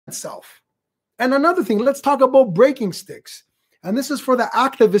itself. And another thing, let's talk about breaking sticks. And this is for the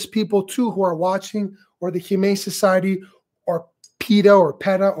activist people too who are watching, or the Humane Society, or PETA, or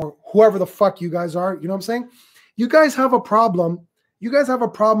Peta, or whoever the fuck you guys are. You know what I'm saying? You guys have a problem. You guys have a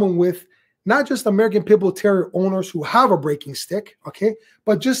problem with not just American Pitbull Terrier owners who have a breaking stick, okay,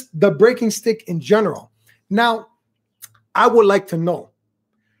 but just the breaking stick in general. Now, I would like to know,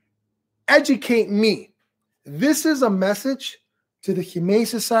 educate me. This is a message to the Humane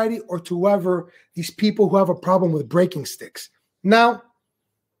Society or to whoever, these people who have a problem with breaking sticks. Now,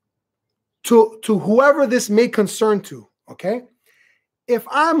 to whoever this may concern to, okay, if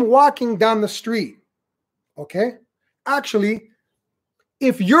I'm walking down the street, okay, actually,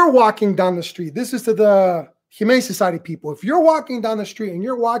 if you're walking down the street, this is to the Humane Society people. If you're walking down the street and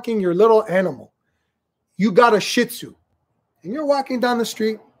you're walking your little animal, you got a Shih Tzu, and you're walking down the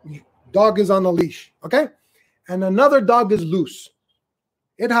street, dog is on the leash, okay? And another dog is loose.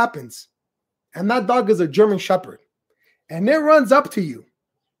 It happens. And that dog is a German Shepherd. And it runs up to you.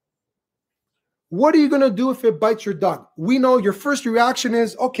 What are you going to do if it bites your dog? We know your first reaction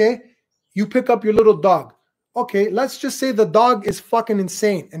is, okay, you pick up your little dog. Okay, let's just say the dog is fucking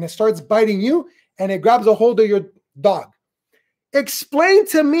insane and it starts biting you and it grabs a hold of your dog. Explain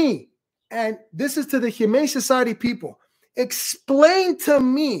to me, and this is to the Humane Society people, explain to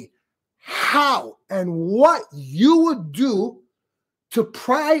me how and what you would do to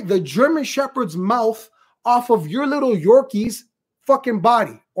pry the German Shepherd's mouth off of your little Yorkie's fucking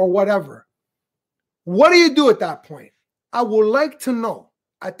body or whatever. What do you do at that point? I would like to know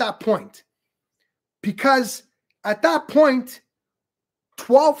at that point. Because at that point,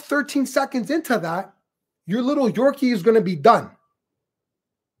 12, 13 seconds into that, your little Yorkie is going to be done.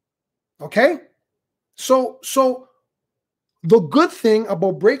 Okay? So the good thing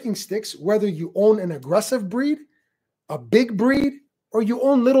about breaking sticks, whether you own an aggressive breed, a big breed, or you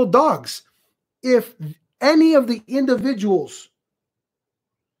own little dogs, if any of the individuals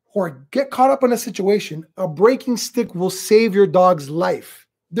who get caught up in a situation, a breaking stick will save your dog's life.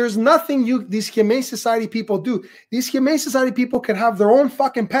 There's nothing these Humane Society people do. These Humane Society people can have their own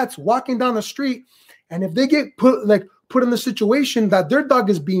fucking pets walking down the street, and if they get put in the situation that their dog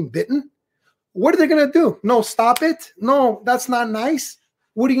is being bitten, what are they gonna do? No, stop it. No, that's not nice.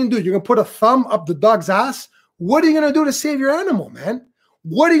 What are you gonna do? You're gonna put a thumb up the dog's ass? What are you gonna do to save your animal, man?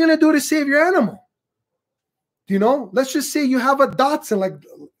 What are you gonna do to save your animal? You know, let's just say you have a Dachshund,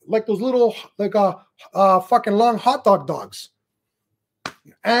 like those little fucking long hot dog dogs.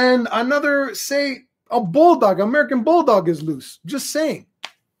 And another, say, a bulldog, American bulldog is loose. Just saying.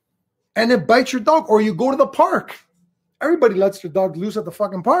 And it bites your dog. Or you go to the park. Everybody lets their dog loose at the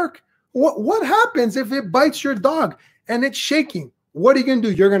fucking park. What happens if it bites your dog and it's shaking? What are you going to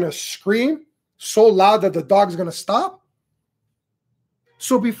do? You're going to scream so loud that the dog's going to stop?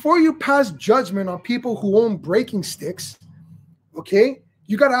 So before you pass judgment on people who own breaking sticks, okay,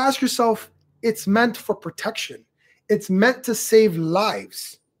 you got to ask yourself, it's meant for protection. It's meant to save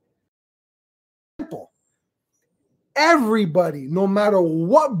lives. Simple. Everybody, no matter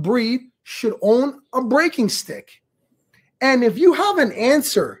what breed, should own a breaking stick. And if you have an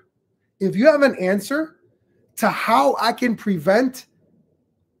answer, to how I can prevent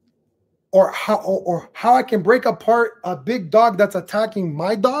or how I can break apart a big dog that's attacking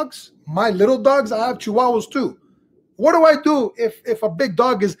my dogs, my little dogs, I have Chihuahuas too. What do I do if a big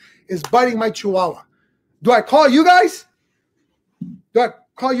dog is biting my Chihuahua? Do I call you guys? Do I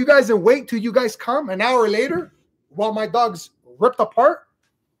call you guys and wait till you guys come an hour later while my dog's ripped apart?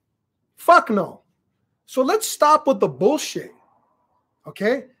 Fuck no. So let's stop with the bullshit,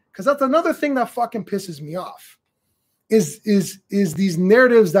 okay? Because that's another thing that fucking pisses me off is these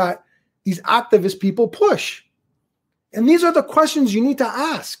narratives that these activist people push. And these are the questions you need to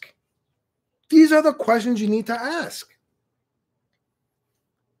ask. These are the questions you need to ask.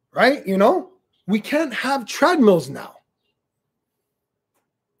 Right? You know? We can't have treadmills now,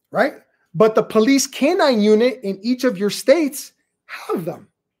 right? But the police canine unit in each of your states have them.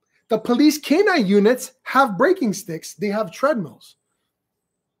 The police canine units have breaking sticks. They have treadmills,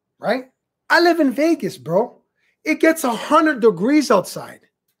 right? I live in Vegas, bro. It gets 100 degrees outside.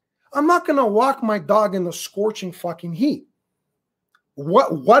 I'm not going to walk my dog in the scorching fucking heat.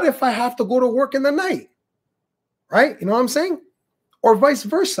 What if I have to go to work in the night, right? You know what I'm saying? Or vice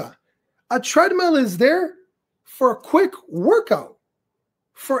versa. A treadmill is there for a quick workout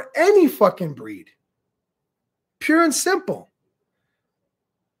for any fucking breed. Pure and simple.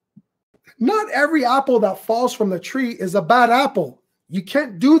 Not every apple that falls from the tree is a bad apple. You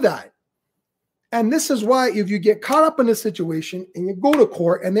can't do that. And this is why if you get caught up in a situation and you go to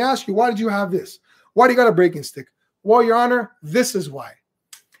court and they ask you, why did you have this? Why do you got a breaking stick? Well, Your Honor, this is why.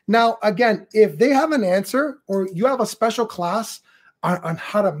 Now, again, if they have an answer or you have a special class on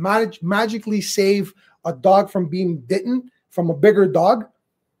how to magically save a dog from being bitten from a bigger dog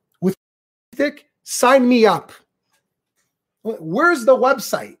with stick, sign me up. Where's the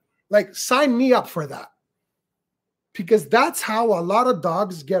website? Like, sign me up for that. Because that's how a lot of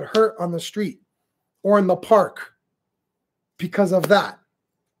dogs get hurt on the street or in the park because of that.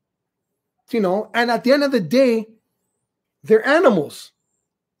 You know, and at the end of the day, they're animals.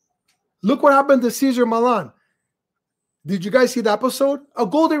 Look what happened to Cesar Millan. Did you guys see the episode? A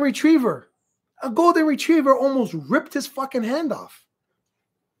golden retriever. A golden retriever almost ripped his fucking hand off.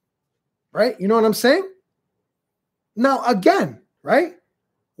 Right? You know what I'm saying? Now, again, right?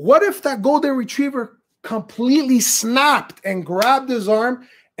 What if that golden retriever completely snapped and grabbed his arm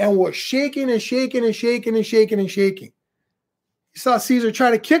and was shaking and shaking and shaking and shaking and shaking? You saw Cesar try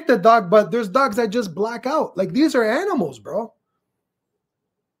to kick the dog, but there's dogs that just black out. Like, these are animals, bro.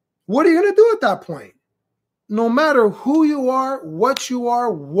 What are you going to do at that point? No matter who you are, what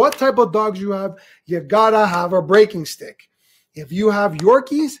type of dogs you have, you got to have a breaking stick. If you have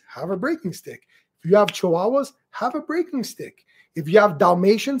Yorkies, have a breaking stick. If you have Chihuahuas, have a breaking stick. If you have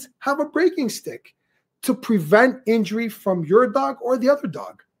Dalmatians, have a breaking stick to prevent injury from your dog or the other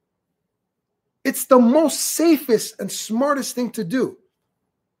dog. It's the most safest and smartest thing to do.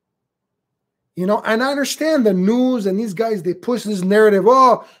 You know, and I understand the news and these guys, they push this narrative.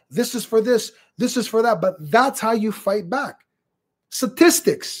 Oh, this is for this is for that. But that's how you fight back.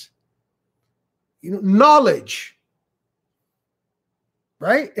 Statistics, you know, knowledge,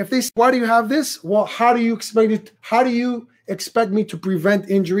 right? If they say, why do you have this? Well, how do you expect it? How do you expect me to prevent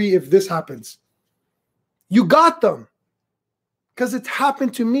injury if this happens? You got them. Because it's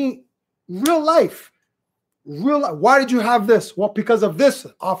happened to me, real life. Why did you have this? Well, because of this,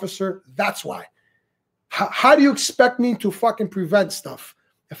 officer. That's why. How do you expect me to fucking prevent stuff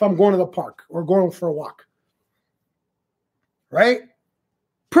if I'm going to the park or going for a walk? Right?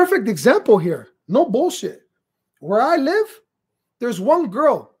 Perfect example here. No bullshit. Where I live, there's one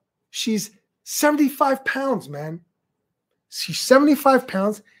girl. She's 75 pounds, man. She's 75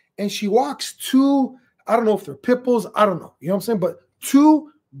 pounds, and she walks two, I don't know if they're Pitbulls, I don't know. You know what I'm saying? But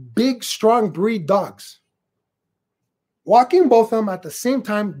two big, strong breed dogs. Walking both of them at the same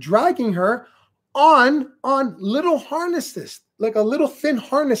time, dragging her on little harnesses, like a little thin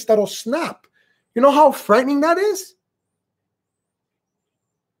harness that'll snap. You know how frightening that is?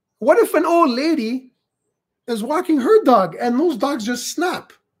 What if an old lady is walking her dog and those dogs just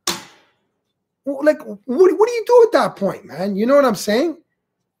snap? Like, what do you do at that point, man? You know what I'm saying?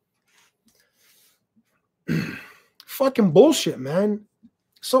 Fucking bullshit, man.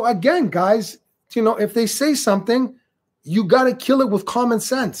 So again, guys, you know, if they say something, you got to kill it with common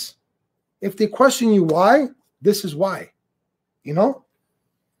sense. If they question you why, this is why. You know?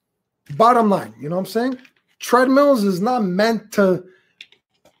 Bottom line, you know what I'm saying? Treadmills is not meant to...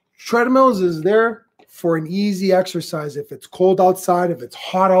 Treadmills is there for an easy exercise. If it's cold outside, if it's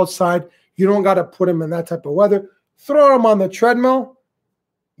hot outside, you don't got to put them in that type of weather. Throw them on the treadmill.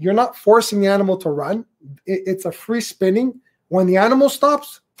 You're not forcing the animal to run. It's a free spinning. When the animal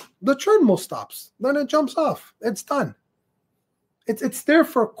stops, the treadmill stops. Then it jumps off. It's done. It's there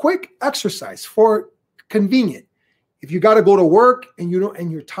for quick exercise, for convenient. If you got to go to work and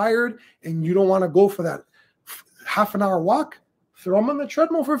you're tired and you don't want to go for that half an hour walk, throw them on the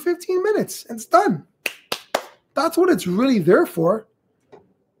treadmill for 15 minutes. It's done. That's what it's really there for.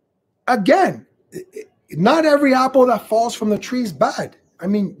 Again, not every apple that falls from the tree is bad. I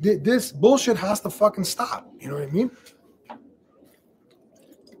mean, this bullshit has to fucking stop. You know what I mean?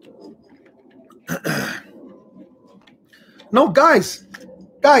 No, guys,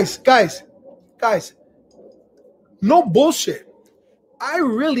 no bullshit. What I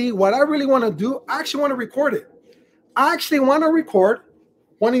really want to do, I actually want to record it. I actually want to record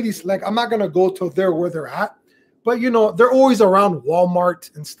one of these, like, I'm not going to go to where they're at, but, you know, they're always around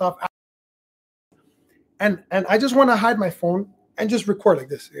Walmart and stuff. And I just want to hide my phone and just record like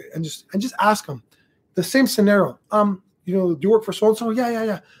this and just ask them the same scenario. You know, do you work for so-and-so?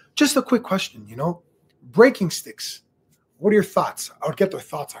 Yeah. Just a quick question, you know, breaking sticks. What are your thoughts? I would get their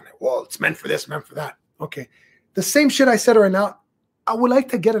thoughts on it. Well, it's meant for this, meant for that. Okay. The same shit I said right now, I would like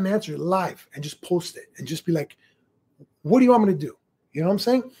to get an answer live and just post it and just be like, what do you want me to do? You know what I'm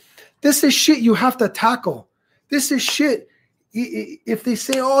saying? This is shit you have to tackle. This is shit. If they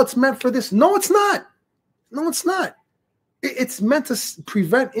say, oh, it's meant for this. No, it's not. No, it's not. It's meant to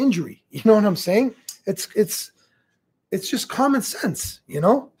prevent injury. You know what I'm saying? It's just common sense, you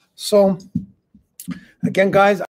know? So again, guys,